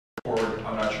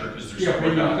because there's Yeah,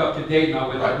 bringing us up to date now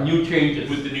with the new changes.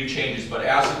 With the new changes, but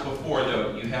as of before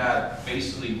though, you had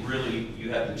basically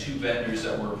you had the two vendors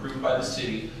that were approved by the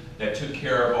city that took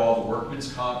care of all the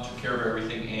workman's comp, took care of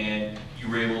everything, and you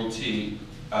were able to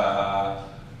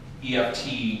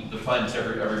EFT the funds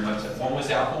every month. One was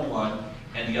Apple One,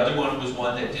 and the other one was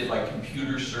one that did like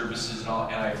computer services and all,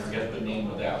 and I forget the name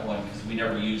of that one because we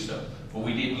never used them. But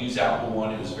we did use Apple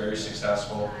One, it was very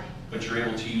successful, but you're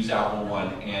able to use Apple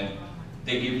One, and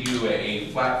they give you a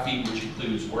flat fee which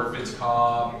includes workman's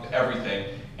comp,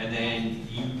 everything, and then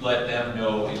you let them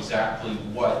know exactly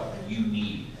what you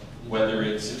need, whether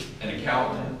it's an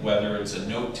accountant, whether it's a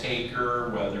note taker,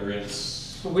 whether it's...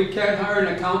 So we can hire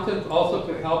an accountant also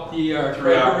to help the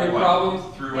treasury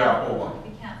problems? Through Apple One.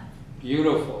 We can.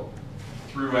 Beautiful.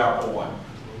 Through Apple One.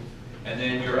 And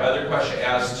then your other question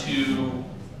as to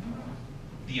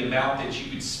the amount that you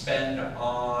could spend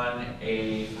on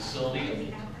a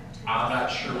facility, I'm not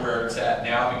sure where it's at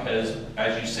now because,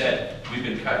 as you said, we've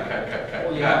been cut.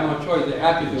 Well, you have no choice, they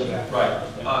have to do that. Right.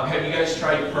 Have you guys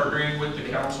tried partnering with the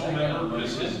council member?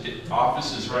 Because his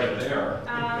office is right there.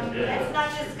 Let's not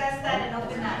discuss that and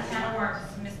open that can of worms,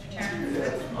 Mr. Chairman.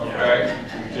 Okay.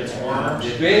 It's worms.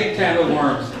 Big can of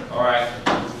worms. All right.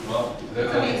 Well,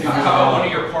 how about one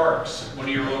of your parks, one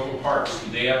of your local parks?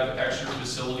 Do they have extra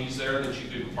facilities there that you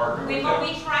could partner with them?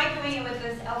 We tried doing it with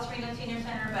this El Sereno Senior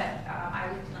Center, but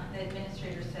the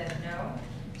administrator said no.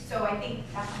 So I think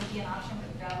that might be an option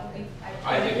with Val.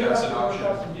 I think that's an option.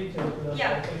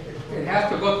 Yeah. It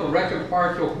has to go to record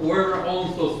parts or whoever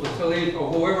owns those facilities or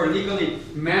whoever legally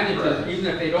manages, even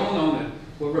if they don't own it,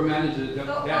 whoever manages it. I've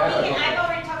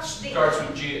already talked to the... Starts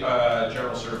with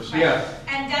general services. Yes.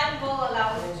 And that will allow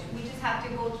us to, we just have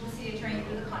to go to the city attorney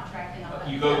through the contract and all that.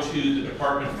 You go to the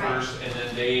department first, and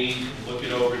then they look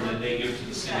it over, and then they give it to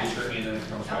the city attorney, and then it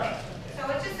comes back. Okay. So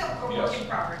it's just a work in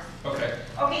progress. Okay.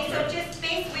 Okay, so just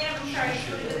basically, I'm sorry,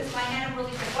 should we do this line item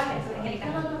really quick? Go ahead.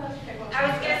 I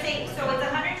was gonna say, so it's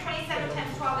 127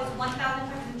 times 12 is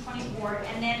 1,524,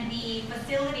 and then the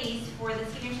facilities for the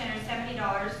senior center is $70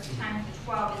 times the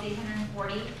 12 is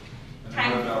 840. And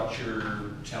then what about your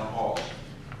town halls?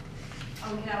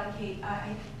 Oh, we could allocate.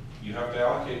 You have to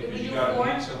allocate because you got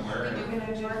to meet somewhere. We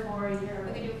could do it for a year.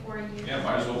 We could do it for a year. Yeah,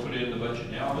 might as well put it in the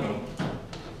budget now, though.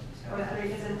 Or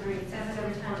 3 and 3. 7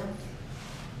 every time.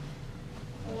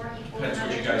 4 equals Depends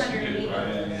what you guys can do,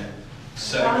 180. right?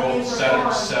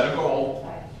 Set a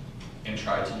goal, and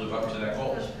try to live up to that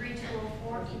goal. So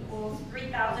 3204 equals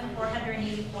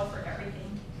 3,484 for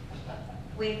everything.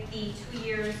 With the 2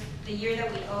 years, the year that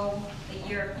we owe, the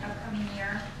upcoming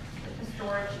year, with the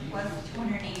storage plus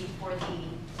 280 for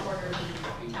the quarterly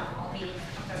town hall meeting.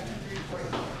 That's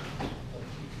 340.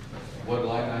 What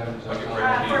line items are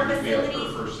For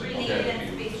facilities related and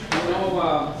space. You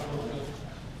know,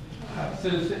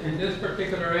 since in this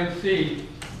particular NC,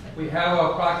 we have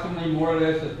approximately more or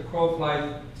less, as the crow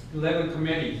flies, 11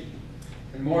 committees.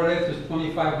 And more or less is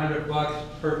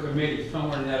 $2,500 per committee,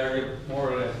 somewhere in that area, more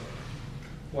or less.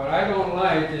 What I don't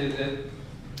like is that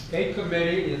a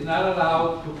committee is not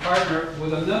allowed to partner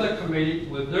with another committee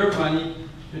with their money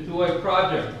to do a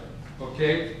project,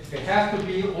 okay? It has to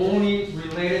be only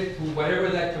related to whatever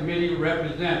that committee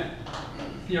represents,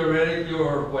 theoretically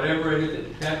or whatever it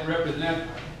is that represents.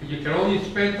 You can only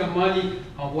spend the money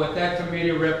on what that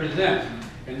committee represents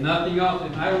and nothing else.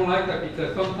 And I don't like that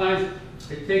because sometimes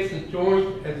it takes a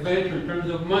joint adventure in terms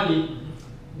of money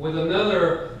with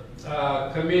another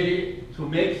committee to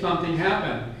make something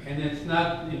happen. And it's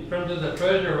not, in terms of the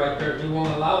treasurer right there, we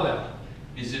won't allow that.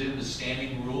 Is it in the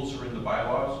standing rules or in the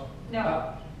bylaws?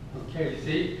 No. Okay,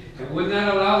 see? And would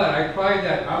not allow that. I tried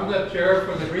that. I'm the chair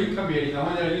for the Green Committee. I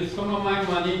wanted to use some of my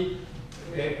money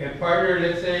and partner,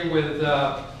 let's say, with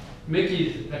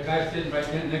Mickey's, the guy sitting right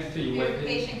there next to you.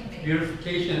 Beautification committee.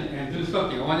 Beautification, and do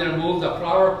something. I wanted to move the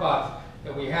flower pots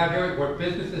that we have here where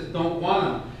businesses don't want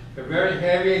them. They're very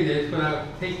heavy and it's going to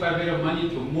take quite a bit of money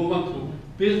to move them to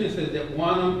businesses that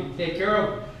want them and take care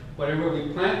of whatever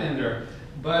we plant in there.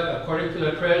 But according to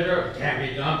the treasurer, it can't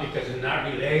be done because it's not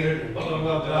related and blah, blah,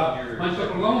 blah, blah. Bunch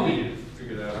of baloney.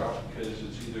 Figure that out because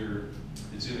it's either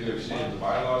in the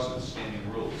bylaws or the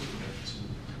standing rules.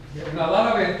 And a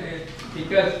lot of it,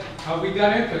 because we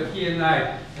got into it, he and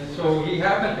I, and so he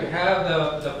happened to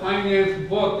have the finance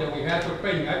book that we had for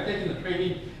training. I've taken the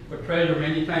training for treasurer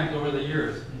many times over the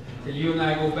years. So you and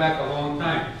I go back a long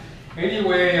time.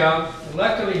 Anyway,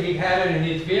 luckily he had it in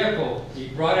his vehicle. He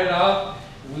brought it out,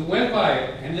 we went by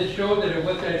it, and it showed that it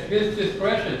was at his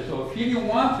discretion. So if he didn't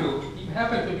want to, he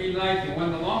happened to be nice and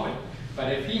went along with it.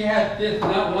 But if he had this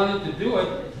not wanting to do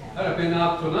it, I'd have been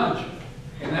out to lunch.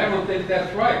 And I don't think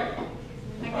that's right.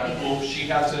 Well, she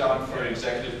has it on for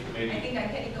executive I committee.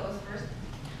 think Kenny goes first.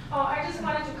 Oh, I just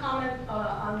wanted to comment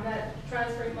on that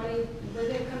transferring money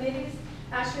within committees.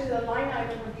 Actually, the line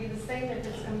item would be the same if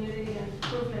it's community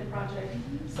improvement project.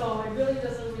 So it really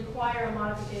doesn't require a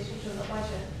modification to the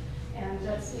budget. And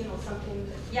that's, you know, something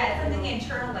that. Yeah, it's something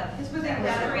internal that It's within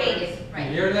was the created, You right?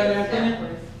 hear that,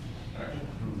 Anthony?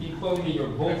 You quote me your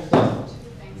both stuff. Two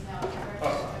things now,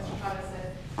 Mr. Chavez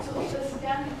said. So the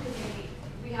standing committee,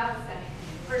 we have a standing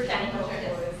committee. For standing rules,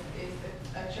 Budget yes.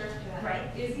 is a chair to that.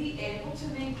 Right. Is he able to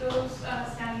make those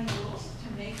standing rules,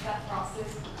 to make that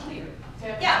process clear?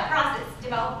 Yeah, process,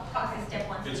 develop process, step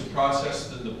one. It's a process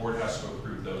that the board has to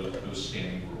approve those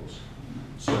standing rules.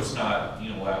 So it's not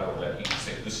unilateral that you can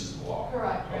say, this is the law.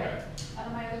 Correct, Okay. right.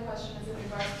 And my other question is in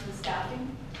regards to the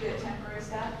staffing, the temporary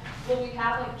staff. Will we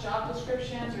have like job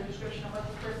descriptions or description of what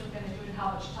the person's gonna do and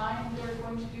how much time they're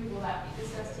going to do? Will that be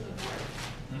discussed to the board?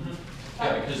 Mhm.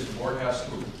 Yeah, because the board has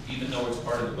to, even though it's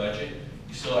part of the budget,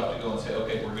 you still have to go and say,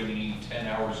 okay, we're gonna need 10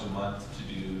 hours a month to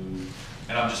do,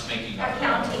 and I'm just making up.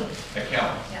 Accounting.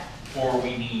 Accounting. Yeah. Or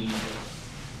we need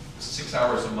 6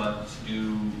 hours a month to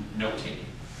do note-taking.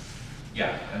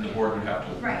 Yeah, and the board would have to.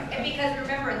 approve Right, that. and because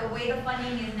remember, the way the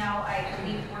funding is now, I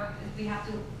believe, we have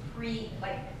to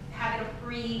have it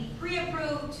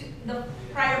pre-approved to the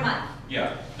prior month.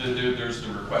 Yeah, there's the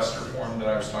requester form that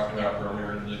I was talking about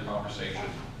earlier in the conversation.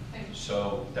 Thank you.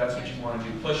 So that's what you want to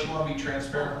do. Plus, you want to be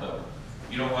transparent though.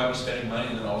 You don't want to be spending money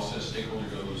and then all of a sudden a stakeholder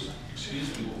goes, excuse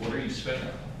me, what are you spending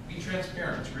on? Be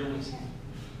transparent, it's real easy.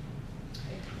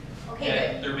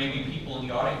 Okay, And there may be people in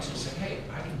the audience who say, hey,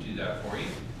 I can do that for you.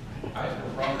 I have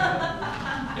no problem with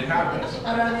that. It happens.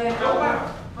 But are they, Oh,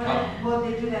 wow. but will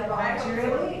they do that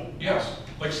voluntarily? Yes,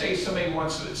 like say somebody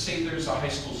wants to, say there's a high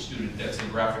school student that's in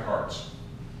graphic arts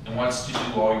and wants to do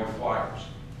all your flyers.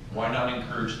 Why not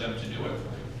encourage them to do it for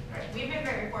you? right, we've been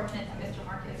very fortunate that Mr.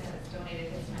 Marquez has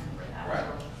donated his time for that. Right.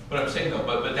 But I'm saying though,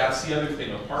 but that's the other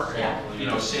thing, a partner,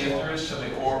 Yeah. say if there is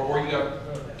somebody, or you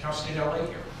got Cal State LA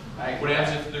here. What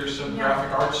happens if there's some Yeah.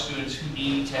 graphic arts students who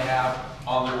need to have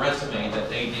on their resume that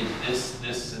they did this,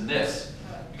 this, and this?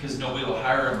 Because nobody will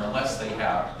hire them unless they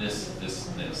have this, this,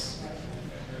 and this.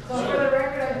 So for the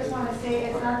record, I just want to say,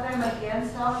 it's not that I'm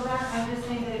against all of that, I'm just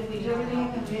saying that if we do everything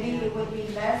in committee, it would be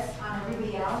less on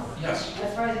everybody else. Yes.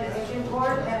 As far as the executive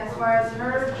board, and as far as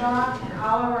her job, and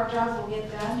all of our jobs will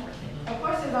get done. Of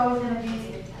course, there's always gonna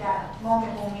be that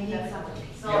moment when we need somebody.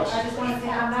 So Yes. I just want to say,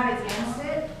 I'm not against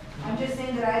it, I'm just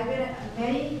saying that I've been at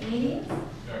many meetings,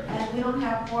 and we don't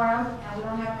have quorum, and we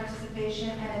don't have participation,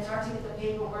 and it's hard to get the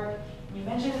paperwork. You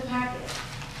mentioned the packet.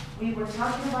 We were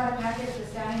talking about a packet at the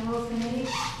Standing Rules Committee,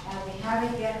 and we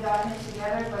haven't yet gotten it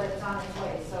together, but it's on its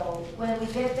way. So when we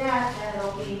get that, then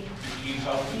it'll be, If you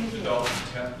help with developing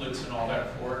templates and all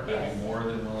that for it, I'd be more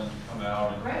than willing to come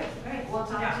out and. great, we'll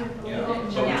talk to. Yeah, we'll-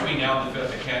 so Yeah. between now and the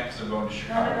 5th, I can't because I'm going to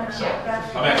Chicago. no, So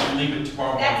that's- I'm actually leaving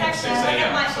tomorrow morning at That's 6 actually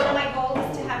a.m. one of so. my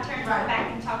goals, is to have Terrence Right. come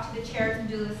back and talk to the chairs and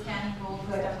do the standing rules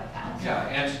and stuff like that. Yeah,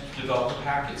 and to develop a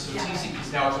packet, so it's Yeah. easy,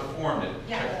 because now it's a form that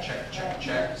Yeah.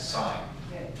 check, sign.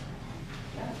 Good.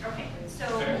 Okay, so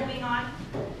Okay. moving on.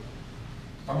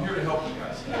 I'm here to help you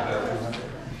guys.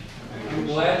 I'm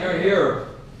glad you're here.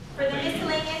 For the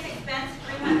miscellaneous expense,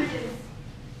 300 is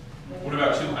What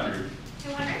about 200?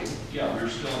 200? Yeah, we're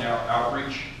still in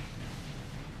outreach?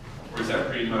 Or is that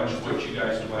pretty much what you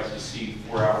guys would like to see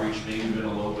for outreach, maybe even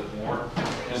a little bit more?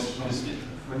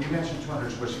 When you mentioned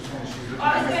 200, what she's saying, she's looking Oh,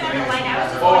 I was at doing it on the line, I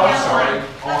was just Oh, going I'm down the sorry. line.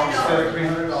 Oh, you No, said no, no.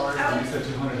 $300 and you said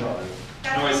 $200.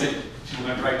 No, I said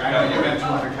 200. Right, I know you meant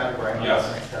 200 category, I know Yes. that's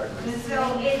the next category.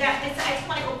 So is that, I just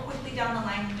want to go quickly down the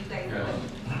line when you guys Yeah. go.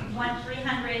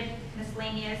 300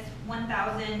 miscellaneous,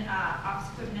 1,000 office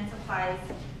equipment and supplies,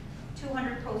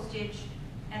 200 postage,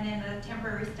 and then the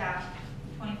temporary staff,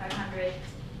 2,500.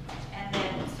 And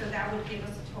then, so that would give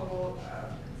us a total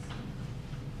of,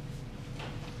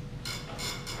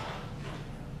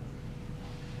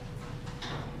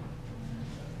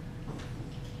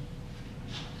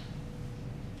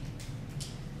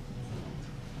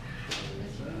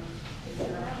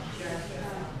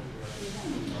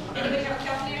 anybody have a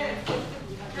calculator?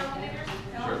 Calculator?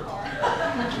 No? Sure. Or-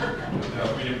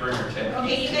 No, we didn't bring our 10.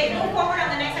 Okay, you guys move forward on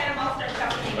the next item, I'll start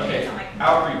calculating. Okay, based on my-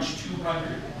 outreach,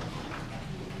 200.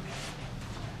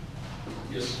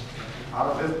 Yes. Out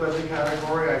of this budget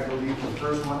category, I believe the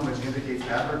first one, which indicates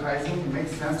advertising, it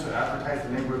makes sense to advertise the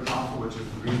neighborhood council, which is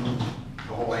the reason,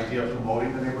 the whole idea of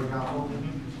promoting the neighborhood council.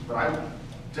 But I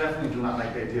definitely do not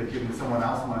like the idea of giving someone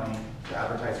else money to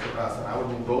advertise for us, and I would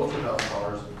move those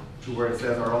 $2,000 to where it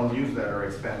says our own newsletter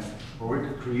expense, where we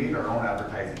could create our own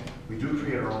advertising. We do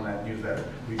create our own newsletter.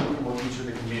 We do promote each of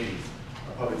the committees.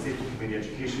 A Public Safety Committee,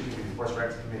 Education Committee, Sports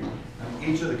Recs Committee. And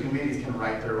each of the committees can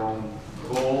write their own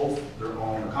goals, their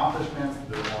own accomplishments,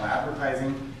 their own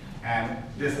advertising. And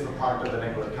this is a product of the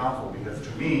neighborhood council, because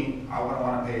to me, I wouldn't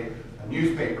want to pay a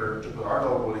newspaper to put our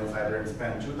logo inside there and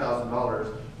spend $2,000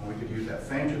 when we could use that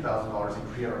same $2,000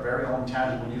 and create our very own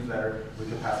tangible newsletter. We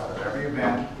could pass out at every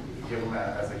event. We could give them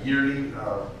as a yearly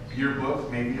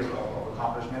yearbook, maybe of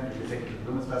accomplishment. We could take it to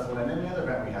the Women's Festival and any other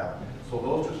event we have. So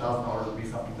those $2,000 would be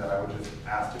something that I would just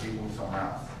ask to be moved somewhere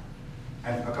else.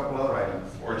 And a couple other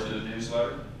items. Or to the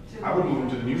newsletter? I would move them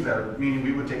to the newsletter, meaning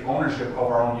we would take ownership of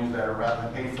our own newsletter rather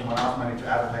than paying someone else money to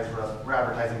advertise for us. We're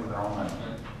advertising with our own money.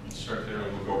 Start there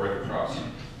and we'll go right across.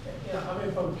 Yeah, I'm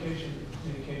in publication,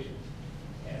 communication,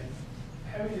 and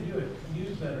having to do a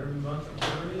newsletter every month or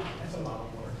quarterly, that's a lot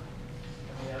of work.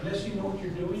 I mean, unless you know what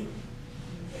you're doing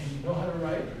and you know how to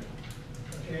write,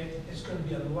 okay, it's going to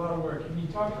be a lot of work. And you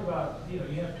talk about, you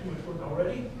have too much work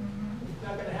already. It's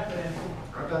not going to happen, Anthony.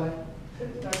 I've done it.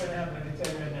 It's not going to happen. I can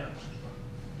tell you right now.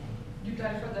 You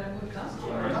got it for the neighborhood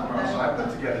council? I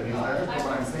put together newsletters, but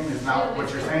what I'm saying is now,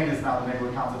 what you're saying is now the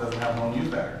neighborhood council doesn't have no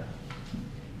newsletter.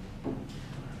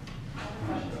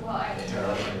 Well, I think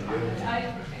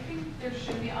there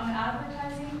should be, on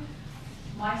advertising,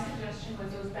 my suggestion was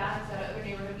those banners that other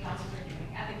neighborhood councils are doing.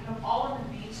 And they put them all on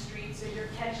the main street, so you're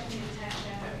catching the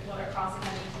attention of people that are crossing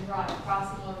Huntington Drive,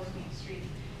 crossing all those main streets.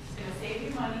 It's gonna save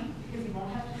you money, because you won't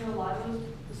have to do a lot of those,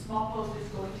 the small posters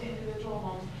going to individual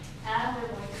homes, and they're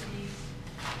going to be.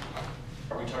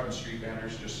 Are we talking street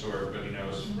banners, just so everybody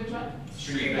knows? Which one?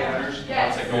 Street banners, the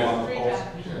Yes. ones that go on the Street poles?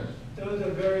 banners. Those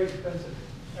are very expensive.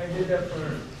 I did that for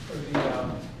the,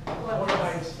 Warner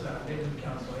Heights neighborhood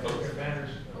council, I had their banners.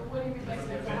 What do you mean by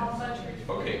that? For how much?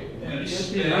 Okay, we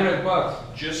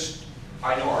 $1,500. just,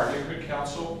 I know our neighborhood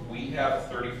council, we have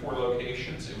 34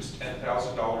 locations. It was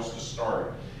 $10,000 to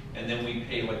start. And then we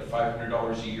pay like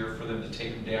 $500 a year for them to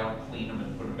take them down, clean them,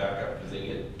 and put them back up, because they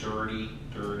get dirty,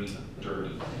 dirty,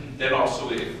 dirty. Then also,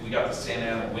 if we got the Santa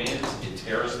Ana winds, it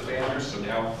tears the banners, so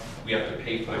now we have to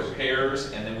pay for the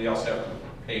repairs, and then we also have to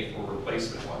pay for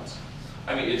replacement ones.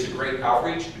 I mean, it's a great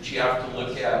outreach, but you have to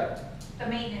look at The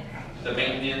maintenance. the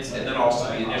maintenance and then also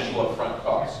the initial upfront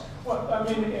cost. Well, I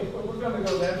mean, if we're gonna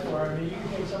go that far, I mean, you can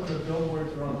take some of the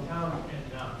billboards around town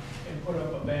and put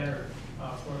up a banner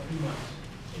for a few months,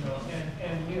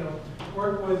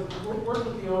 work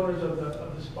with the owners of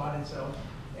the spot itself,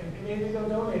 and maybe they'll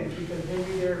donate it because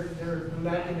maybe they're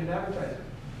lacking in advertising.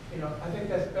 I think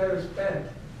that's better spent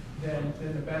than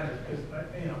the banners, because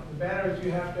the banners,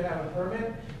 you have to have a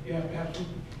permit, you have to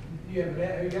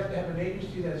have an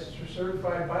agency that's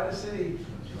certified by the city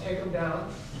to take them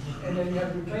down, and then you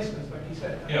have replacements, like you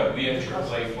said. Yeah, we have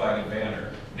AAA flag and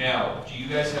banner. Now, do you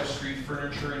guys have street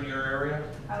furniture in your area?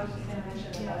 I was just gonna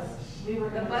mention the bus. Yes. We were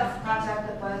The gonna bus. contact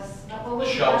the bus. What The was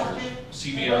the shelters, last year?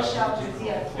 CVS. The bus shelters,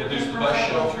 yes. Yeah, there's the bus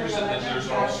shelters, and then there's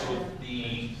also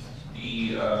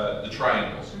the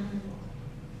triangles.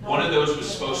 One of those was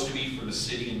supposed to be for the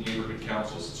city and neighborhood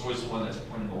councils. It's always the one that's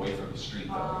pointing away from the street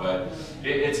though, but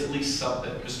it's at least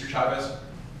something. Mr. Chavez?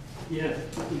 Yes,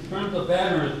 in terms of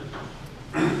banners,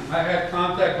 I had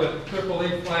contact with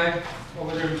AAA flag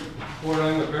over there in Fort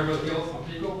Island with Beverly Hills, some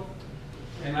people.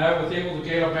 And I was able to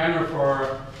get a banner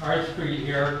for our street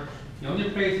here. The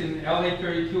only place in LA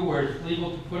 32 where it's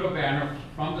legal to put a banner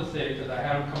from the city, because I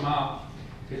had them come out,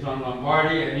 is on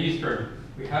Lombardi and Eastern.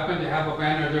 We happen to have a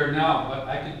banner there now, but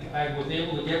I was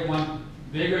able to get one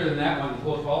bigger than that one. It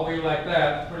goes all the way like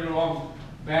that, pretty long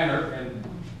banner, and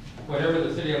whatever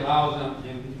the city allows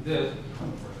in this,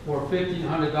 for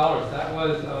 $1,500. That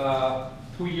was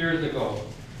 2 years ago.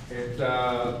 It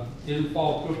didn't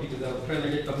fall through because I was trying to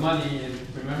get the money, and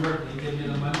remember, they gave me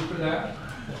the money for that?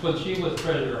 That's when she was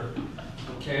treasurer,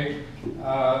 okay?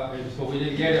 And so we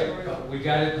didn't get it, but we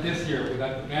got it this year, we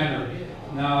got the banner.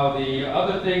 Now, the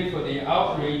other thing for the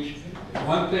outreach,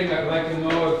 one thing I'd like to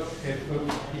know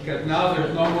because now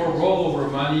there's no more rollover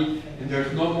money, and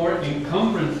there's no more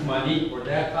encumbrance money, or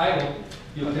that title.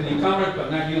 You can encumber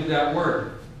but not use that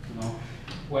word,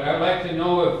 What I'd like to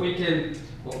know if we can,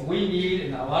 what we need,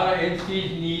 and a lot of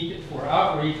NCs need for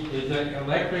outreach, is an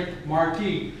electric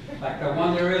marquee, like the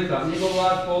one there is on Eagle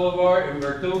Lodge Boulevard in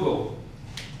Verdugo,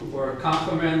 where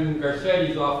Councilman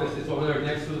Garcetti's office is over there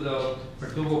next to the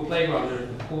Verdugo playground. There's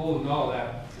the pool and all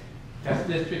that. That's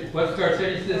district, what's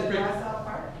Garcetti's district? Glassell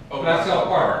Park. Oh, Glassell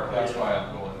Park. That's why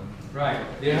I'm going. Right,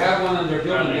 they have one in their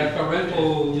building, that's a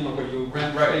rental, where you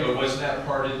rent. Right, but wasn't that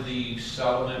part of the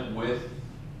settlement with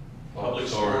public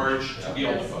storage to be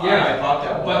able to? Yeah, I thought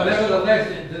that was. but nevertheless,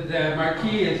 the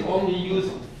marquee is only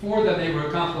used for the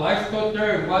neighborhood council. I stood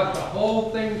there and watched the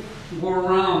whole thing go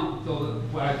around, so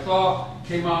what I saw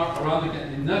came out around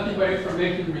again, and nothing but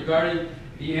information regarding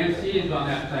the NCs on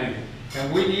that thing.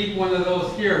 And we need one of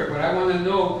those here, but I wanna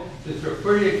know, since they're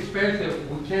pretty expensive,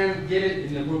 we can't get it,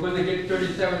 and if we're gonna get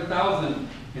 37,000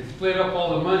 and split up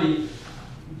all the money,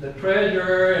 the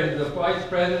treasurer and the vice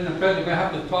president and president are gonna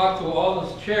have to talk to all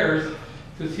those chairs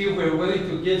to see if we're willing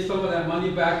to give some of that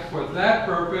money back for that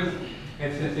purpose.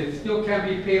 And since it still can't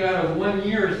be paid out of 1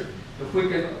 year, if we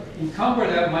can encumber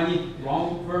that money,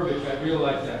 wrong verbiage, I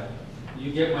realize that.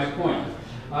 You get my point.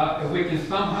 If we can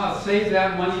somehow save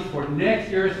that money for next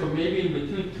year, so maybe in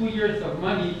between 2 years of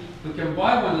money, we can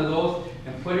buy one of those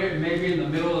and put it maybe in the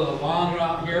middle of the lawn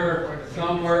out here,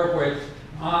 somewhere where it's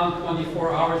on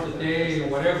 24 hours a day or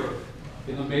whatever.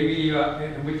 You know, maybe,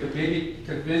 and we could maybe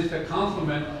convince the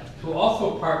councilman to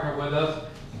also partner with us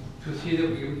to see that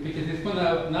we, because it's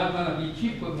not gonna be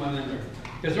cheap with one in there.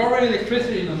 There's already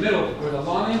electricity in the middle where the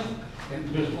lawn is, and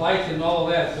there's lights and all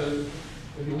of that, so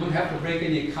you wouldn't have to break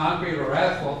any concrete or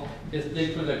asphalt, just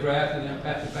dig through the grass and then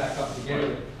patch it back up to get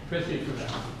electricity for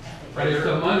that. But it's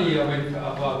the money of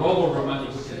rollover money.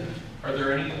 Are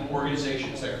there any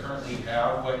organizations that currently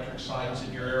have electric signs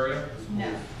in your area? No.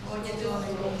 We'll just do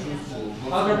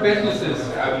it. Other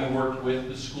businesses. Have you worked with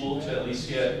the school to at least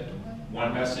get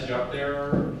one message up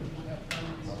there?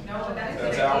 No, but that's a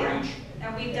good That's idea. outreach.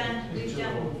 And we've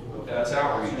done, That's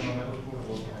outreach.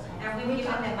 and we've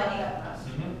given them money.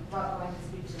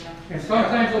 And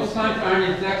sometimes those signs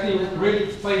aren't exactly really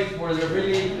placed where they're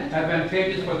really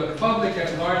advantageous for the public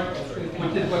at large,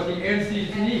 which is what the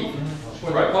NCs need,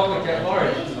 for the public at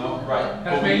large, you know? Right.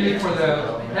 That's mainly for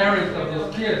the parents of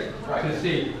those kids to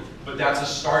see. But that's a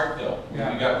start though.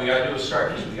 Yeah. We gotta do a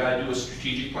start, because we gotta do a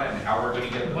strategic plan, how we're gonna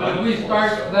get the But money. if we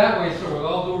start that way, so with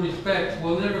all due respect,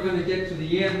 we're never gonna get to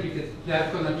the end because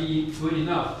that's gonna be good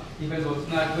enough, even though it's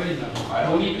not good enough. I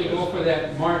don't We need to think it go is. for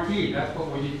that marquee, that's what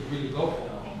we need to really go for.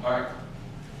 All right.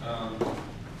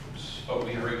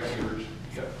 We already got yours.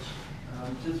 Yeah.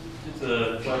 Just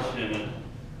a question,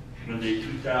 when the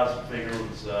 2,000 figure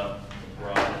was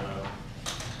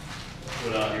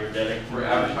put on here, that includes... For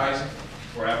advertising?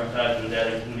 For advertising,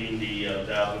 that including the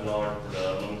 $1,000 for the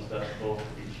Women's Festival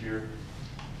each year?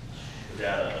 Is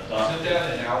that a thought? Isn't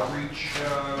that an outreach?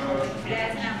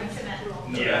 That's an outreach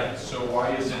event. Yeah. So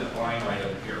why isn't it line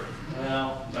item here?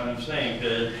 Well, I'm saying,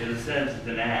 because in a sense, it's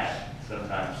an ad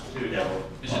sometimes too, that will...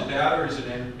 Is it that or is it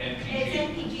It's NPG?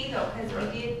 NPG though, because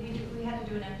we had to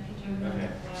do an NPG. Okay.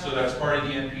 So that's part of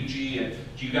the NPG, and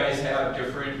do you guys have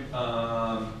different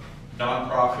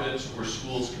nonprofits or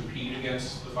schools compete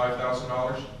against the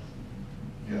 $5,000?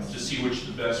 Yes. To see which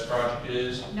the best project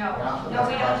is? No, Yeah, no, that's we don't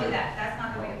project. do that. That's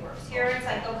not the way it works. Here, it's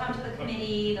like they'll come to the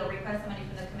committee, they'll request the money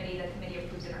from the committee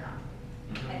approves it or not.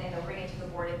 And then they'll bring it to the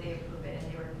board if they approve it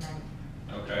and they recommend.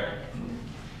 Okay.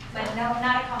 But no,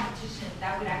 not a competition.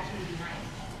 That would actually be nice.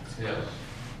 Yes,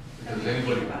 because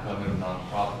anybody can come in a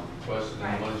nonprofit request, and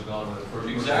then the money's gone to the first person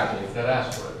Exactly. that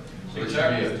asked for it. So there should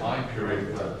Exactly. be a time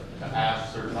period to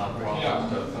ask certain nonprofits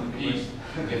to compete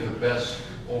and get the best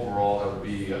overall that would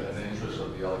be in the interest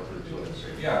of the electorate, let's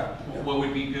say. Yeah, what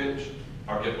would be good,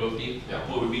 I'll get both of you. Yeah.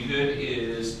 What would be good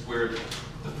is where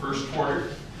the first quarter,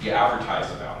 you advertise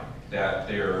about it,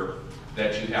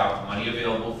 that you have money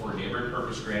available for neighborhood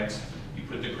purpose grants, you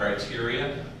put the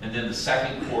criteria, and then the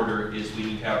second quarter is when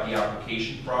you have the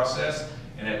application process,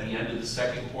 and at the end of the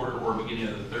second quarter or beginning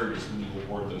of the third is when you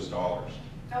award those dollars.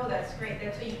 Oh, that's great.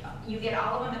 That's what you get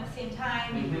all of them at the same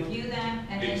time, you Mhm. review them,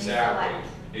 and then you Exactly,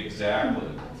 select. exactly.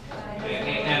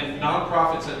 And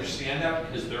nonprofits understand that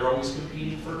because they're always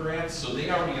competing for grants, so they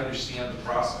already understand the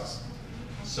process.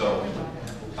 So,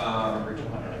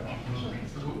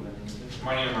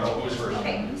 my name is, who was first?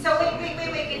 Okay, so wait,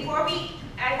 before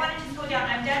I want to just go down,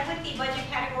 I'm done with the budget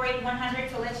category 100,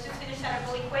 so let's just finish that up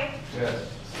really quick. Yes.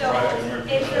 So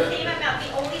it's the same amount, the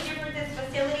only difference is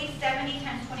facilities, 70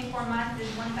 times 24 months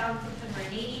is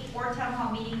 1,680. 4 town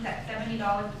hall meetings at $70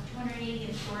 is 280,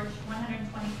 and storage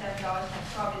 $127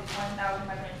 times 12 is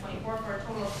 1,524, for a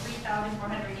total of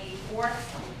 3,484.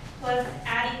 Plus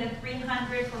adding the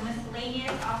 300 for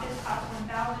miscellaneous, office cost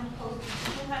 1,000,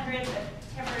 postage 200, the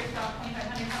temporary stock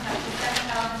 2,500, comes out to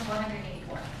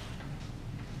 7,484.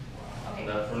 Okay,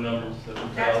 That's for numbers,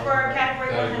 7,000. that's for category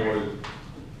 100. Category,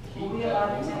 We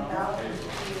allowed 10,000.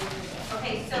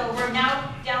 Okay, so we're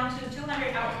now down to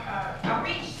 200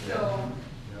 outreach, so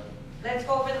let's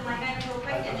go over the line item real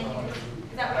quick and then you can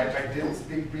Is that what you're? I did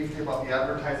speak briefly about the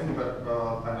advertising, but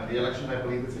on the election, I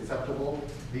believe it's acceptable.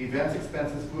 The events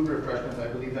expenses, food refreshments, I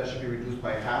believe that should be reduced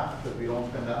by half, because we don't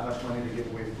spend that much money to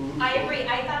give away food. I agree,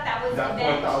 I thought that was That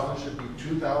event. 4,000 should be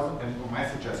 2,000, and my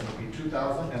suggestion would be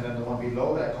 2,000, and then the one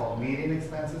below that called meeting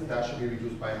expenses, that should be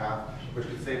reduced by half, which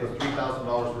could save us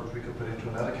 $3,000, which we could put into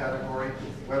another category.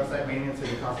 Website maintenance,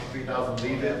 if it costs us $3,000,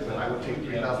 leave it, but I would take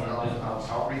 $3,000 out of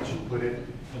outreach and put it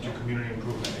into community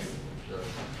improvements.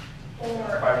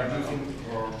 Or, By reducing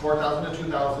 4,000 to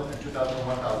 2,000, and 2,000 to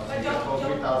 1,000, so But you get don't-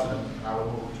 3,000, and I would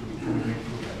move to community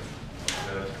improvements.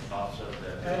 Offset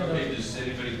that. Okay, does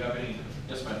anybody have any,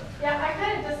 yes, ma'am? Yeah, I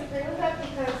kind of disagree with that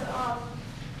because,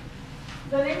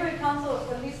 the neighborhood council,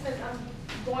 at least that I'm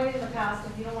going in the past,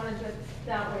 if you don't want to do it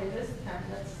that way this time,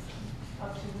 that's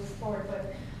up to this board,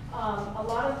 but, a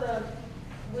lot of the,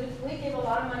 we gave a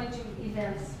lot of money to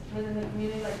events within the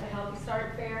community, like the Healthy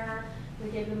Start Fair, we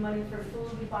gave them money for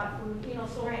food, we bought food, you know,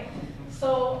 so. Right.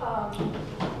 So,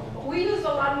 we used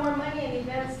a lot more money in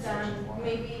events than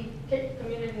maybe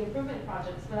community improvement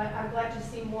projects, but I'm glad to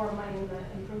see more money in the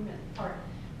improvement part.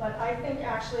 But I think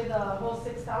actually the whole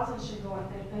 6,000 should go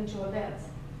into events.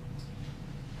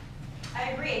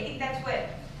 I agree, I think that's what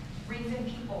brings in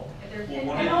people. If they're-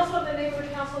 Well, And also the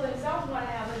neighborhood council themselves want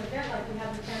to have an event, like we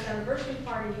have the 10th anniversary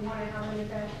party, you want to have an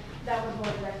event, that would go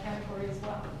into that category as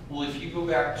well. Well, if you go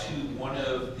back to one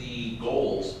of the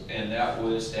goals, and that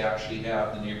was to actually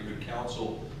have the neighborhood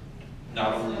council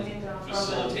not only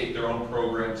facilitate their own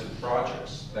programs and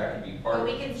projects, that could be part But of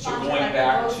we it. can So sponsor going like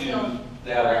back the to Roseville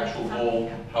that or actual something, goal,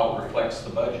 yeah. how it reflects the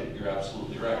budget, you're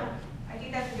absolutely right. Yeah, I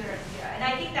think that's a good idea, and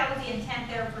I think that was the intent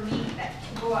there for me, that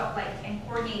to go up like and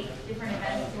coordinate different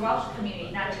events throughout the community,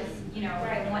 not just, you know,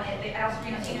 like one at the El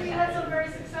Sereno Senior We had some Center.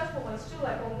 very successful ones too,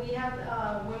 like when we had,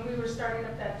 when we were starting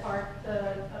up that park,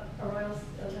 the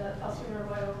El Sereno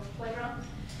Arroyo Playground.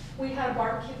 We had a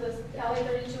barbecue, this LA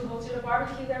 32 hosted a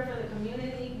barbecue there for the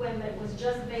community when it was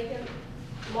just vacant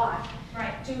lot.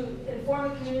 Right. To inform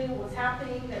the community what was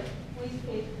happening, that we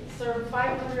served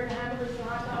 500 hamburgers and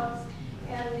hot dogs,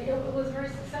 and it was very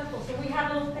successful. So we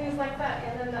had little things like that,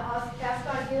 and then the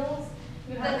Ascot Hills.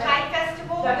 You The had that- Kite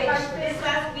Festival, The which Kite this Festival.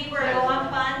 last, we were low on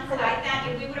funds, so I thought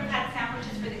if we would have had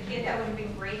sandwiches for the kids, that would have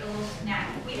been great, a little snack.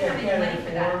 We didn't have any money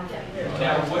for that.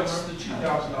 Now, what's the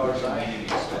 $2,000 in meeting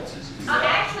expenses? Is I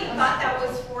that- actually thought that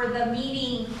was for the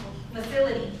meeting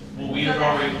facility. Well, we So have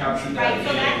that- already captured that Right, in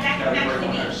so that could category actually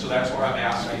one be, there, so that's where I'm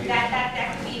asking.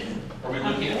 that could be. Are we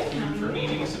looking at food for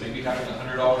meetings, and maybe having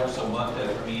 $100 a month at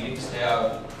our meetings to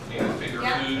have maybe finger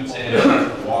Yeah. foods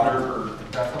and water, or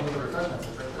That's one of the refreshments,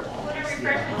 it's right there. Whatever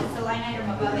refreshments, it's the line item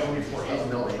above it. And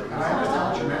I understand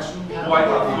what you're mentioning. oh, I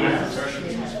thought food and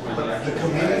refreshments was for the But the actual.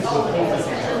 communities will focus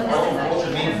on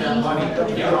culture needs that money to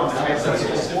put on the high side.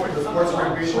 The sports and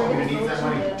recreation community needs that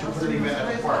money to put an event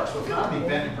at the park. So it's not an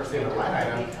event per se, a line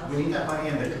item. We need that money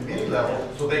in the committee level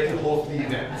so they can host the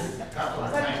events. That's what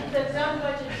I'm But saying. the town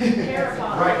budget should care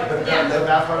about. Right, but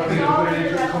that's why we It's can all put it under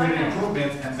into that community line.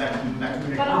 improvements, and that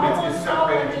community But improvements almost is all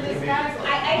separated under into this committees. category.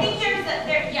 I think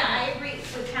yeah, I agree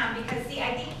with Tom, because see,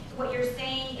 I think what you're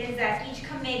saying is that each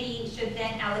committee should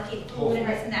then allocate food and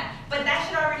this and that. But that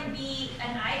should already be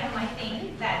an item, I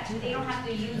think, that they don't have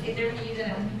to use, if they're gonna use it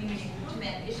as a community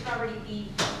improvement, it should already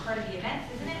be part of the events,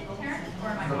 isn't it, Karen? Or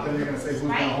am I But wrong? then you're gonna say who's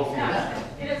gonna Right? host the event?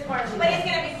 It is part of the. But it's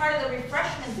gonna be part of the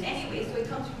refreshments anyway, so it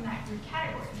comes from that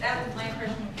category. That was my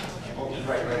impression.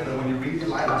 Right, but when you read the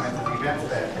line items, the events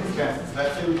that, expenses,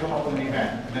 let's say we come up with an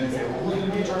event, and then you say, well, who's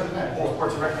gonna be in charge of that? Oh,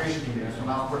 sports and recreation committee, so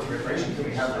now sports and recreation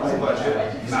committee has their own budget,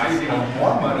 now you're giving them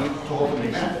more money to hold an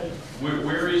event.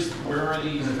 Where are these, where are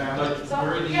these? Yeah,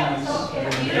 so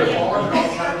They're all under all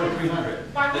category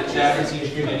 300. That is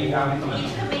each committee having each.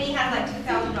 Each committee has like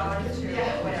 $2,000 to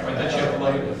Right, whatever. that you have to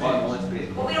look at the bundle.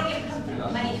 But we don't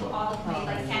give money to all the committees,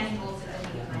 like Sandy Rules and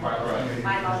everything. Right.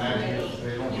 Bylaws committee.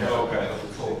 They don't you get- know. Okay.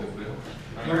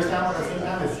 You understand what I'm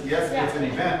saying? Is yes, it's an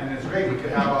event, and it's great, we could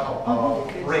have a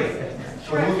parade.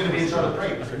 So who's gonna be in charge of the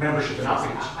parade? Membership and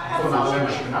outreach. So now the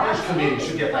membership and outreach committee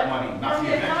should get that money, not From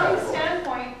the the event county category.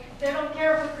 standpoint, they don't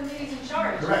care what committee's in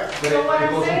charge. Correct, but So it what I'm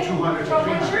goes from saying, 200 to but what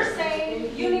 300. you're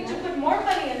saying, you need to put more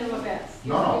money into events.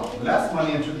 No, less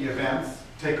money into the events,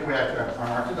 take away, I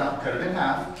marked it down, cut it in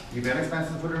half, event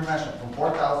expenses, food and refreshment, from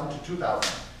 4,000 to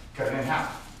 2,000, cut it in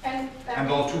half. And And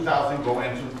those 2,000 go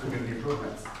into community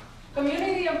improvements,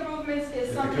 community improvements is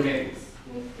the something. committees.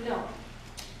 No.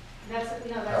 That's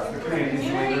That's the communities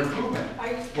doing their improvement. Are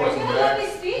you Sports and gonna let me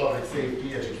rec, speak? public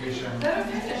safety, education. Let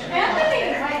me finish.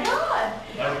 Anthony, my God.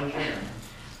 Madam Chair.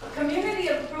 Community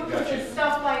improvements is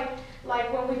stuff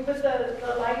like when we put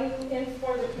the lighting in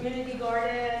for the community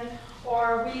garden, or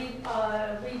or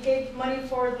we gave money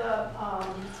for the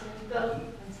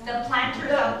planters.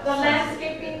 the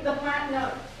landscaping, the plant,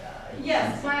 no,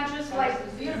 yes, planters,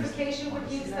 like beautification would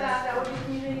use that, that would be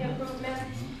community improvement.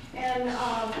 And,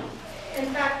 in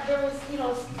fact, there was,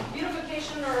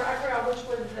 beautification, or I forgot which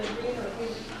was the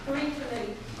green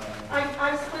committee.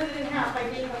 I split it in half. I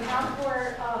gave them half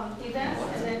for, events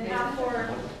and then half for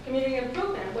community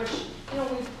improvement, which,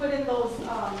 we've put in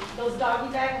those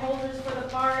doggy bag holders for the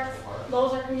parks.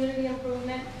 Those are community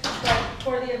improvement. But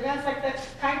for the events like the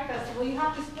kite festival, you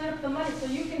have to split up the money. So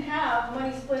you can have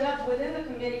money split up within the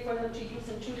committee for them to use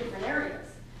in 2 different areas.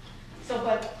 So,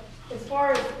 but as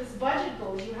far as this budget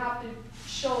goes, you have to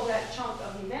show that chunk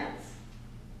of events.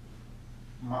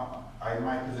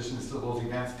 My position is still those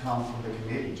events come from the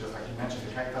committee, just like you mentioned,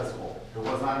 the kite festival. It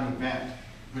was not an event,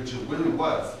 which it really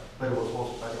was, but it was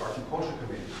hosted by the Arts and Culture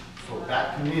Committee. So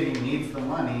that committee needs the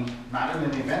money, not in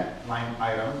an event line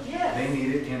item. Yes. They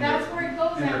need it in That's where it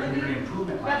goes, their Anthony. community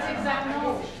improvement line That's item. exactly,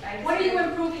 no. What are you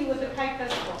improving with the kite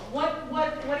festival? What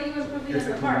are you improving It's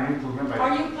in a the park? community improvement by.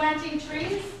 Are you planting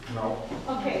trees? No.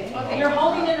 Okay, you're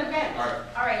holding an event.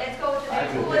 All right, let's go to the I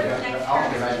next, could who put is the that next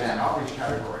outreach, person? an outreach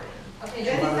category. Okay,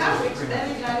 That is outreach, that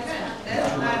is not event.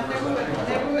 That's not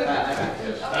neighborhood.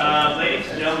 Ladies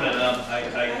and gentlemen,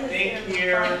 I think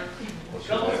here, a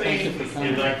couple things, if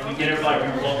like, we get everybody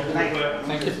focused real quick.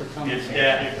 Thank you for coming. It's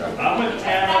that, I'm with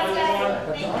Pam on this one.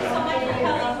 Thank you so much for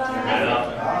coming.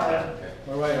 Yeah.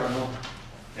 All right, Arnold.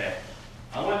 Okay,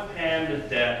 I'm with Pam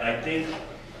that I think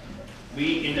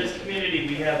in this community,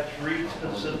 we have 3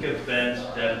 specific events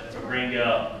that bring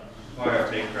out quite our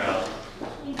big crowd.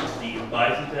 The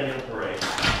Bicentennial Parade,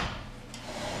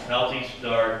 Healthy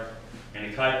Start, and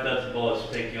the Kite Festival is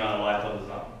taking on a life of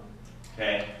its own.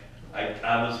 Okay?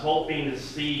 I was hoping to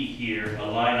see here a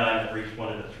line item for each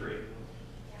one of the 3.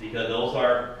 Because those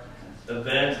are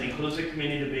events, inclusive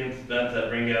community events that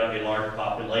bring out a large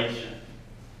population.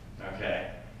 Okay?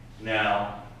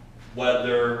 Now,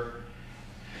 whether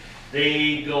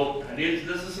they go, this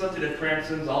is something that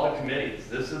transcends all the committees.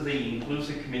 This is the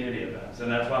inclusive community events, and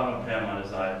that's why I'm going to Pam on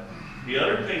this item. The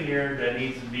other thing here that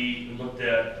needs to be looked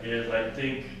at is, I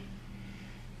think,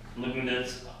 looking at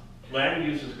this, land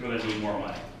use is going to need more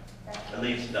money, at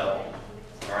least double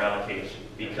our allocation,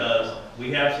 because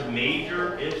we have some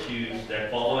major issues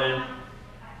that fall in,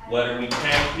 whether we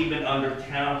can't keep it under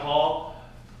town hall,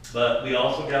 but we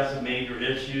also got some major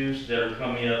issues that are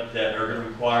coming up that are going to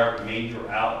require major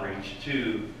outreach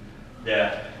too,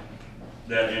 that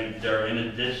are in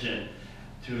addition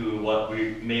to what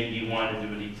we maybe want to do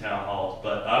with these town halls.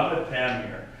 But I'm with Pam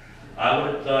here. I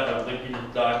would have thought, I'm looking at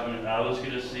the document, I was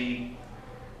going to see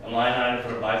a line item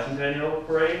for the Bicentennial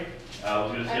Parade. I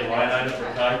was going to see a line item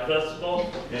for Kite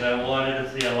Festival, and I wanted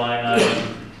to see a line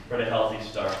item for the Healthy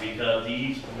Start, because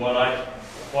these,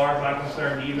 as far as I'm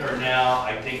concerned, these are now,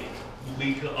 I think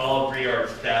we could all agree, are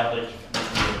established.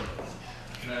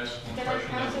 Can I ask one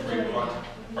question that's a brief one?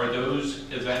 Are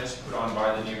those events put on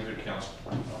by the neighborhood council?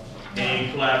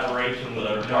 In collaboration with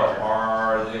other No, partners.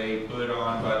 are they put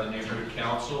on by the neighborhood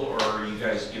council, or are you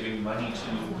guys giving money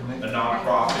to a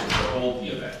nonprofit to hold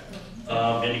the event?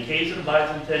 In the case of the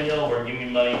Bicentennial, we're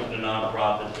giving money to the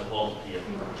nonprofit to hold the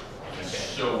event. Okay.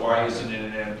 So why isn't it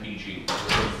an MPG?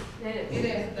 It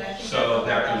is. So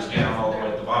that goes down all the way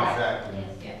at the bottom. Exactly.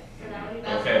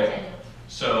 Okay,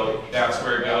 so that's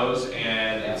where it goes,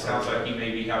 and it sounds like you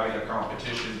may be having a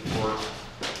competition for,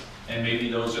 and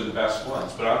maybe those are the best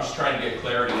ones, but I'm just trying to get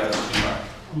clarity as to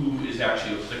who is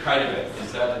actually, the kite event,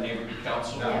 is that the neighborhood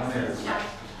council? That one is.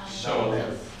 So,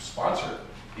 sponsor,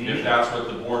 if that's what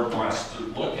the board wants to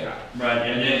look at. Right,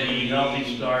 and then the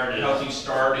Healthy Start is, Healthy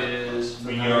Start is.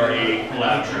 we are a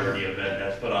collaborative event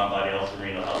that's put on by the El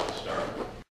Sereno Healthy Start.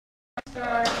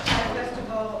 Start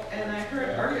festival, and I heard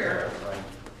earlier.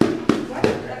 What?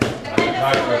 Is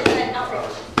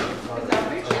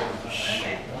outreach?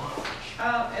 Okay.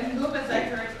 And movements I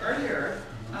heard earlier,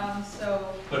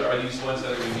 so. But are these ones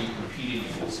that are going to be competing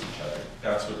against each other?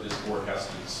 That's what this board has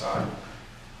to decide.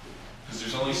 Because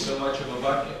there's only so much of a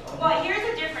bucket. Well, here's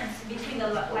the difference between the,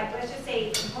 like, let's just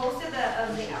say, most of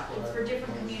the outlets for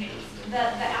different communities.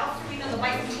 The Sereno, the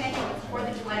Bicentennial, is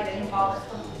 4th of July that involves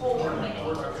the whole community.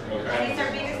 And it's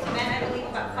our biggest event, I believe,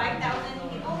 about 5,000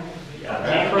 people. Yeah,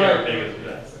 these are biggest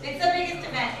events. It's the biggest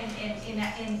event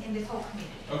in this whole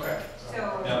community. Okay.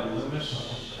 So, Now, Loomis,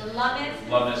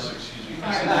 Lummis. excuse me, is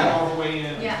that all the way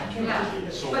in? Yeah.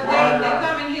 So But why- they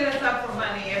come and hit us up for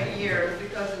money every year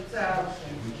because it's,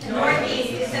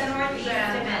 Northeast, it's a Northeast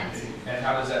event. And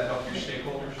how does that help your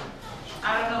stakeholders?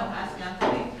 I don't know, ask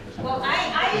Anthony. Well,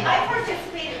 I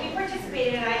participated, we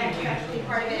participated, and I actually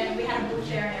part of it, and we had a booth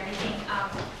there and everything.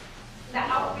 The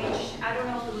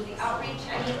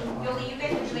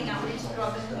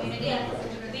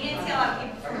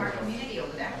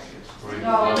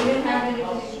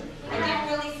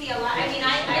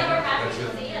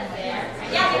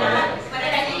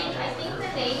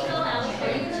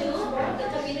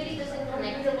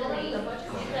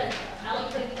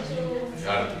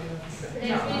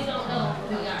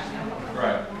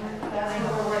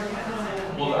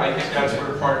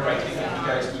However, I think if you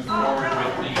guys move forward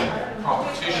with the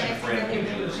competition for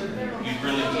MPGs, you'd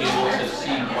really be able to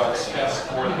see what's best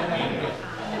for the community.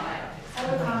 I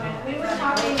have a comment. We were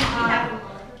talking,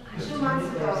 2 months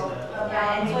ago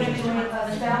about maybe doing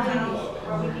a salary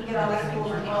where we can get all the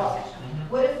schools involved.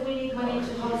 What if we need money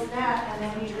to host that and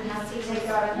then we would have to take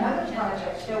out another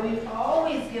project that we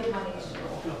always give money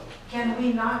to? Can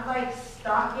we not like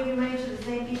stop giving money to the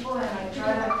same people and like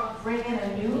try to bring in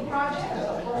a new project?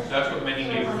 That's what many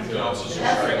neighborhood councils are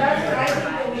That's trying what I to think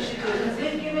that we should do, because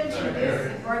we've given to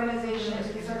this organization,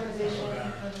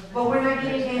 but we're not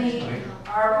getting any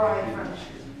ROI from it,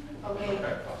 okay?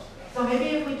 So maybe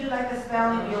if we do like a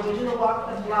spelling bee, or we do the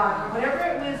walk the block, or whatever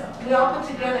it was, we all put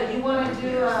together, you wanna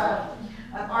do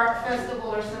an art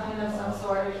festival or something of some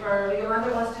sort, or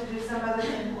Yolanda wants to do some other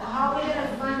thing, how are we gonna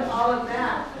fund all of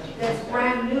that that's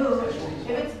brand new?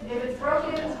 If it's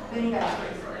broken, then you gotta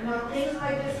fix it. You know, things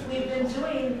like this we've been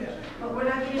doing, but we're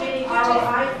not getting any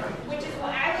ROI from it. Which is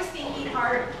what I was thinking,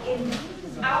 our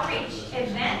outreach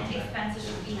event expenses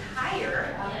should be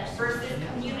higher versus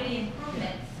community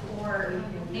improvements or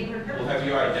neighborhood Well, improvements. have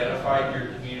you identified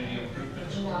your community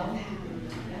improvements?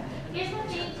 Here's what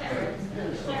they tell.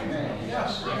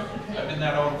 Yes. I've been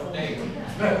that all day.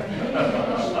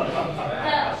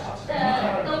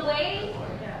 The way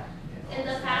in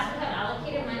the past we have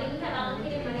allocated money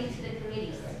to the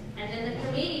committees. And then the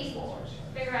committees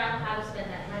figure out how to spend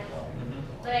that money.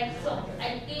 But I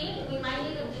think we might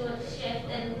need to do a shift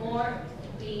and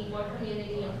be more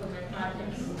community improvement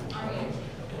projects oriented.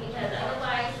 Because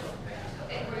otherwise,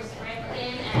 if we're spread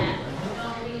thin and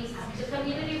the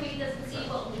community really doesn't see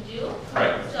what we do.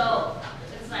 Right. So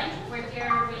it's like we're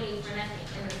there really for nothing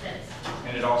in a sense.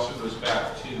 And it also goes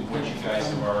back to what you guys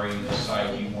have already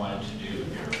decided you wanted to do.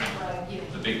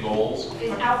 The big goals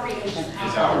Is outreach. is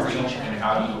outreach, and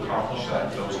how do you accomplish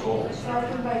those goals?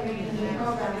 Starting by doing the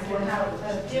programs, we'll have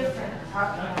a different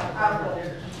outlook.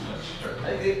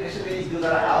 I think they should maybe do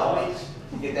that outreach,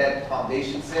 get that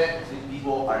foundation set, so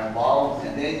people are involved,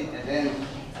 and then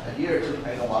a year or two,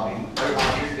 I know, I mean,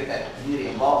 31 years to get that community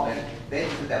involvement, then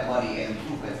you put that money in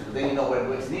improvements, because then you know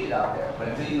what's needed out there. But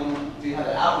until you have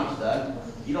that outreach done,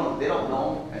 they don't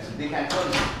know, and so they can't tell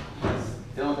you, because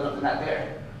they're not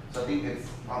there. So I think it's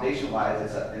foundation-wise,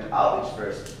 it's an outreach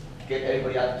first, get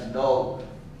everybody out there to know,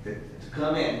 to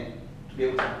come in, to be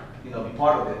able to, be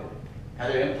part of it,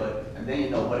 have their input, and then you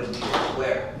know what is needed,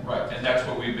 where. Right, and that's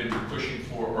what we've been pushing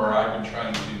for, or I've been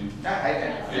trying to get you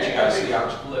I guys to the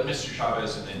out. Let Mr.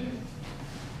 Chavez and then.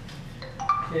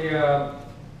 Okay,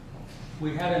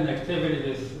 we had an activity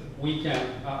this weekend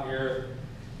out here,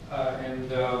 and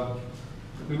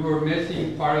we were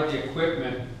missing part of the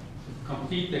equipment,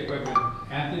 complete the equipment.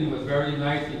 Anthony was very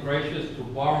nice and gracious to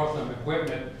borrow some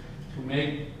equipment to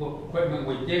make equipment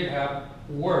we did have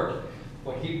work.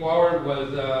 What he borrowed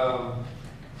was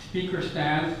speaker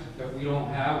stands that we don't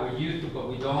have. We used to, but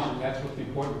we don't, and that's what's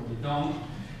important, we don't.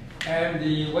 And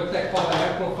the, what's that called, an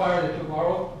amplifier that you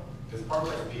borrowed? It's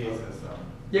probably like a PA system.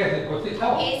 Yes, it was, it's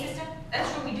called. PA system?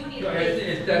 That's true, we do need a PA It's, system.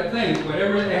 it's that thing,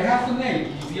 whatever, it has a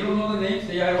name. If you don't know the name,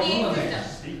 say I don't know the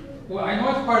name. Well, I know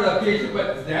it's part of the PA system,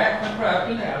 but that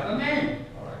contraption has a name.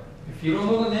 If you don't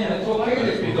know the name, it's okay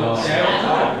if you don't.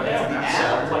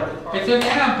 It's an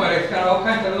amp, but it's got all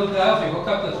kinds of little dials. You hook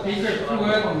up the speakers to it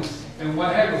and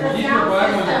what have you. It's a We need to sound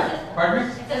buy one. system. Pardon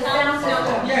me? It's a sound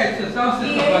system. Yeah, it's a sound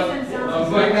system, PAs and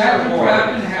sound but that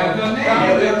contraption has a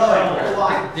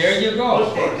name. There you go.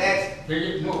 Okay, next. There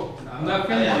you go. I'm not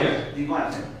finished yet. You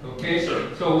want to? Okay,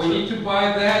 so we need to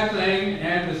buy that thing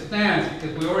and the stands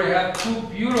because we already have 2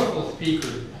 beautiful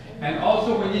speakers. And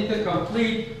also we need to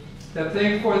complete the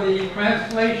thing for the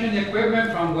translation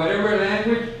equipment from whatever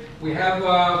language. We have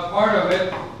part of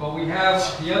it, but we have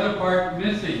the other part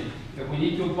missing. That we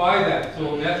need to buy that.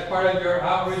 So that's part of your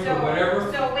outreach or whatever.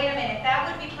 So wait a minute, that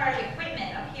would be part of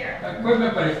equipment up here.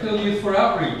 Equipment, but it's still used for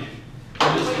outreach.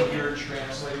 Does your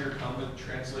translator come with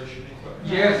translation equipment?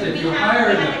 Yes, if We you have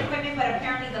hire them. equipment, but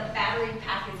apparently the battery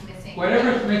pack is missing.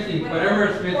 Whatever's missing, whatever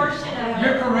is Portion missing. of-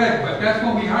 You're correct, but that's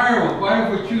when we hire one. Why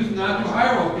do we choose not to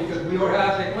hire one? Because we already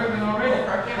have the equipment already.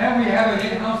 And we have an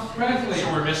in-house So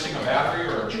translator. we're missing a battery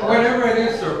or a charger? Whatever it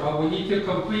is, sir, but we need to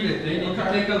complete it. They need to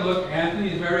take a look.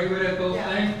 Anthony's very good at those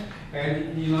things.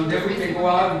 And, then we can go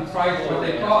out and price what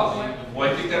they cost. Well,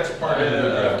 I think that's part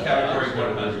of category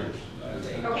 100.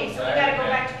 Okay, so we gotta go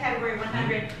back to category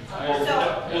 100.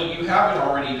 So, Well, you have it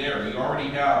already there. You already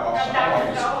have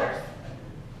 $1,000.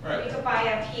 We Right. could buy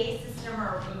a PA system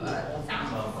or a sound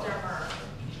system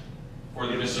For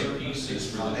the missing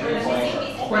pieces for the. or the missing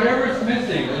pieces. Whatever's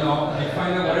missing, you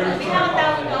find out whatever's We going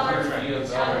have to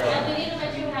 $1,000. And we need to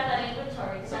make sure we have that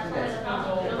inventory, 'cause that's what it's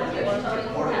about. We don't have inventory,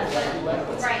 we don't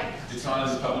It's not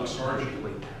in the public storage?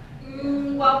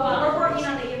 Well, we're working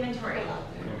on the inventory. Okay.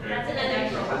 That's another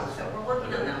issue. So we're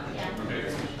working on that. Yeah. Okay.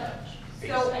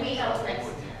 So I we, think that was next.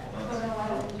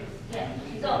 Yeah,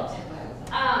 so,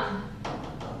 I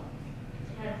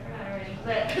forgot already,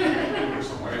 but.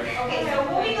 okay, so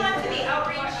moving on to the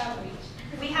outreach,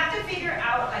 we have to figure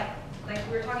out, like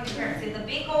we were talking to parents, the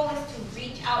big goal is to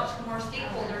reach out to more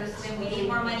stakeholders, then we need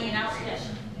more money in outreach.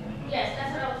 Yes,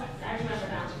 that's what I remember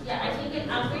now. Yeah, I think in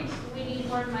outreach, we need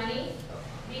more money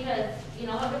because, you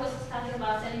know, everyone was talking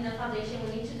about setting the foundation,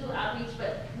 we need to do outreach,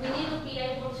 but we need to be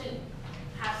able to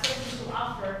have something to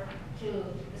offer to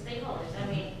the stakeholders. I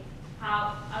mean,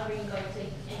 how are we going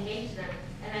to engage them?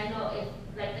 And I know if,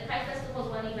 like, the Kite Festival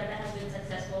is one event that has been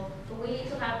successful, but we need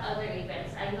to have other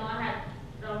events. I know I had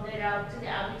thrown it out to the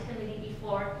outreach committee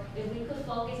before. If we could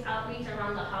focus outreach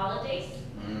around the holidays,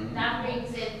 that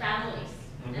brings in families.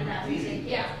 And that brings in,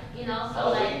 yeah, you know,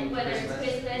 so like, whether it's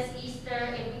Christmas,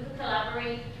 Easter, if we could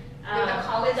collaborate. With the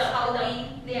college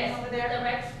Halloween Yes, over there.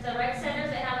 the rec centers,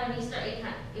 they have an Easter egg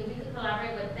hunt. If we could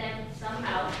collaborate with them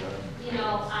somehow, you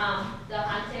know, the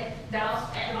haunted house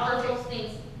and all of those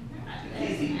things.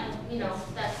 Easy. And, you know,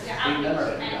 that's your Big number,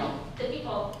 outreach you know. and the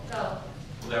people go.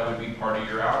 Well, that would be part of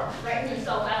your outreach. Right, and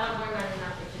so I want more money in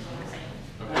outreach is what I'm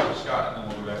saying. Okay, Scott,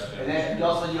 and then we'll go back to. And then you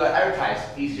also, you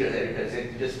advertise easier there because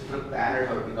you just put banners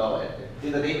or, you know, the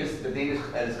name is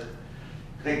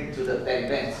linked to that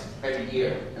event every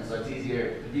year. And so it's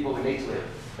easier, people relate to it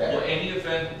better. Well, any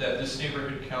event that this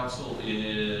neighborhood council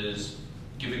is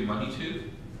giving money to,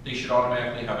 they should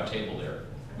automatically have a table there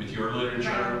with your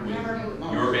literature,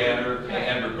 with your banner,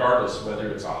 and regardless whether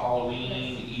it's a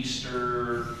Halloween,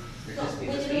 Easter. So we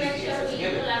need to make sure we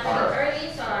collaborate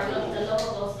early so our the logo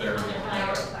goes There. on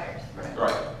the flyer.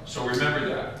 Right, so remember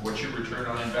that. What's your return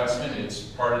on investment? It's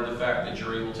part of the fact that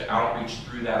you're able to outreach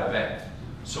through that event.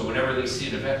 So whenever they see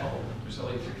an event, oh, there's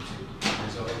LA 32,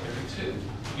 there's LA 32.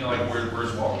 You know, like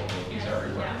where's Walter? He's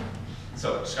everywhere. Yeah.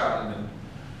 So Scott, and then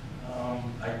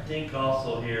I think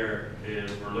also here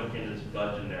is we're looking at this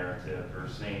budget narrative, we're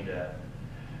saying that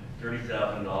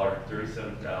 $30,000,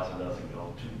 $37,000 doesn't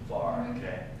go too far,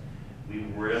 okay? We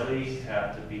really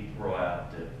have to be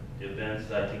proactive.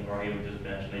 Events, I think Jorge was just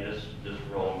mentioning, just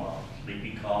roll them off.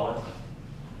 Sleepy College,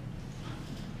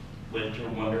 Winter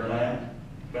Wonderland,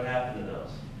 what happened to those?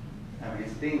 I mean,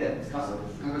 it's the thing that it's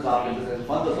comes off because the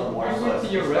fund doesn't work, so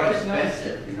it's You more recognize-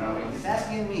 expensive, you know, he's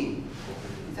asking me.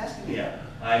 He's asking me. Yeah,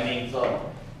 I mean,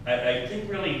 So, I think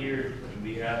really here,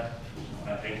 we have,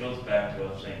 it goes back to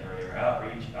what I was saying earlier,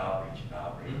 outreach,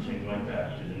 and going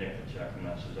back to the Nickelcheck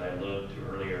message I alluded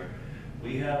to earlier.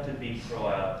 We have to be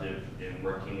proactive in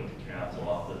working with the council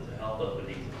office to help us with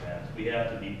these events. We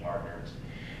have to be partners.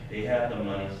 They have the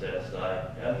money set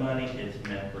aside. That money is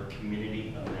meant for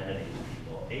community amenities,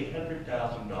 people.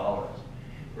 $800,000.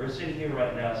 We're sitting here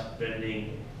right now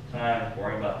spending time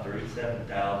worrying about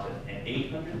 $37,000 and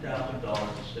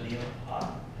 $800,000 is sitting in a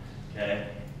pot. Okay,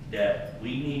 that we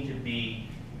need to be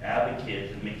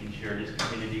advocates in making sure this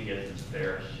community gets its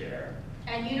fair share.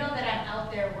 And you know that I'm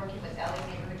out there working with LA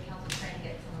Neighborhood Council trying to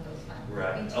get some of those funds.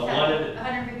 Right. We just A had lot of it-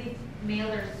 150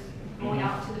 mailers going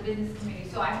out to the business community,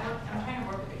 so I'm trying to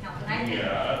work with the council. And I think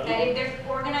Yeah. that if they're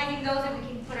organizing those, and we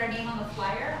can put our name on the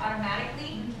flyer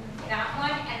automatically, that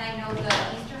one, and I know the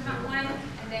Easter Hunt one,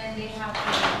 and then they have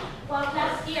the, Well,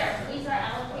 last year, these are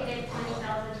allocated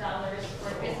 $20,000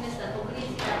 for Christmas, but we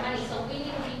didn't see that money, so we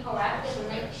need to be proactive and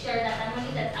make sure that that money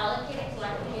that's allocated to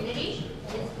our community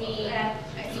is being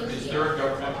used. is there a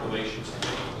government relations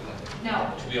committee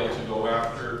no, to be able to go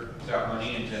after that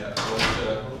money and to go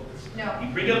to? no.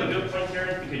 You bring up a good point,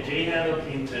 Karen, because Jay Handel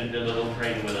came to and did a little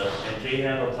training with us, and Jay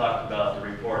Handel talked about the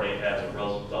report they had with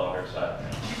Rosenthal on their side.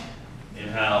 And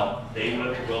how they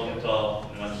went to Rosenthal,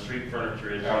 and when the street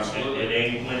furniture is, Absolutely. and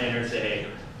they went in there and said, hey,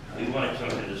 we want a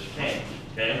chunk of this change,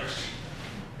 okay?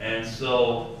 And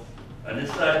so, on this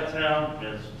side of town,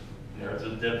 there's a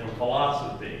different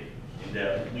philosophy, in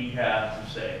that we have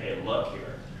to say, hey, look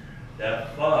here,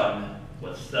 that fund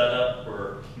was set up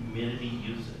for community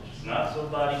usage. It's not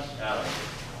somebody's salary,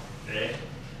 okay?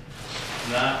 It's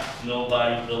not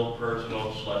nobody's little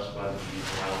personal slush fund to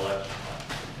use around election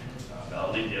time.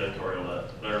 I'll leave the editorial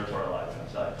life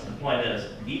aside. The point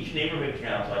is, each neighborhood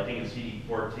council, I think in CD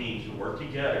 14, should work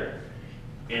together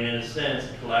and in a sense,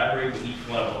 collaborate with each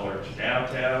one of them, whether it's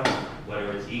downtown,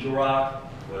 whether it's Eagle Rock,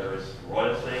 whether it's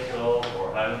Royal Seco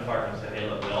or Highland Park, and say, hey,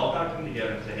 look, we all got to come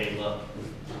together and say, hey, look,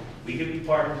 we could be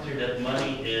partners here. That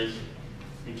money is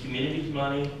the community's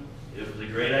money. It was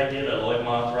a great idea that Lloyd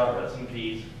Montrot, rest in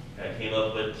peace, came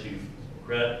up with to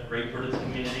create for this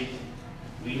community.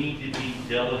 We need to be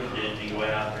diligent and go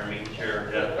after and make sure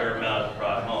that a fair amount is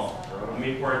brought home.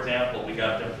 mean, for example, we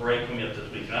got the parade coming up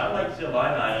this week, and I'd like to see a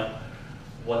line item,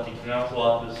 what the council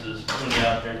office is putting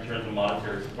out there in terms of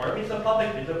monetary support. I mean, it's a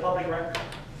public record.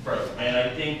 Right. And I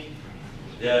think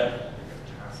that,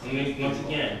 I mean, once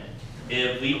again,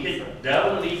 if we could, that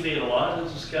would alleviate a lot of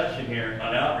the discussion here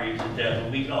on outreach, is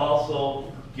that we could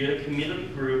also get a community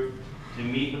group to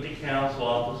meet with the council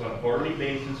office on a quarterly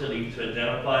basis, at least to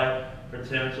identify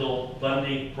potential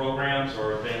funding programs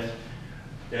or events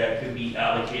that could be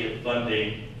allocated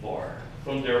funding for,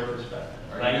 from their perspective.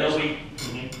 I know we.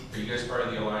 Are you guys part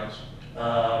of the alliance?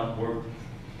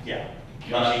 Yeah,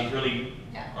 not really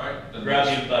All right. then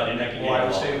grabbing budget, that can be Well, I would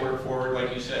involved. say work forward,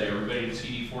 like you said, everybody in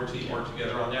CD14 work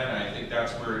together on that, and I think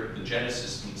that's where the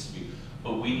genesis needs to be.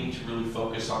 But we need to really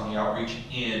focus on the outreach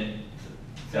in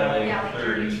Valley Valley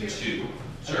 32. 32.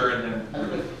 Sure, and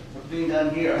then. What's being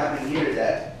done here, happening here is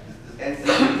that this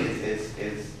NCC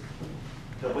is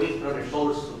the weight put on their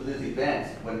shoulders to do these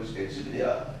events, when it should be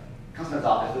the councilman's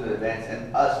office doing the events,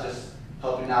 and us just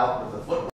helping out with the footwork.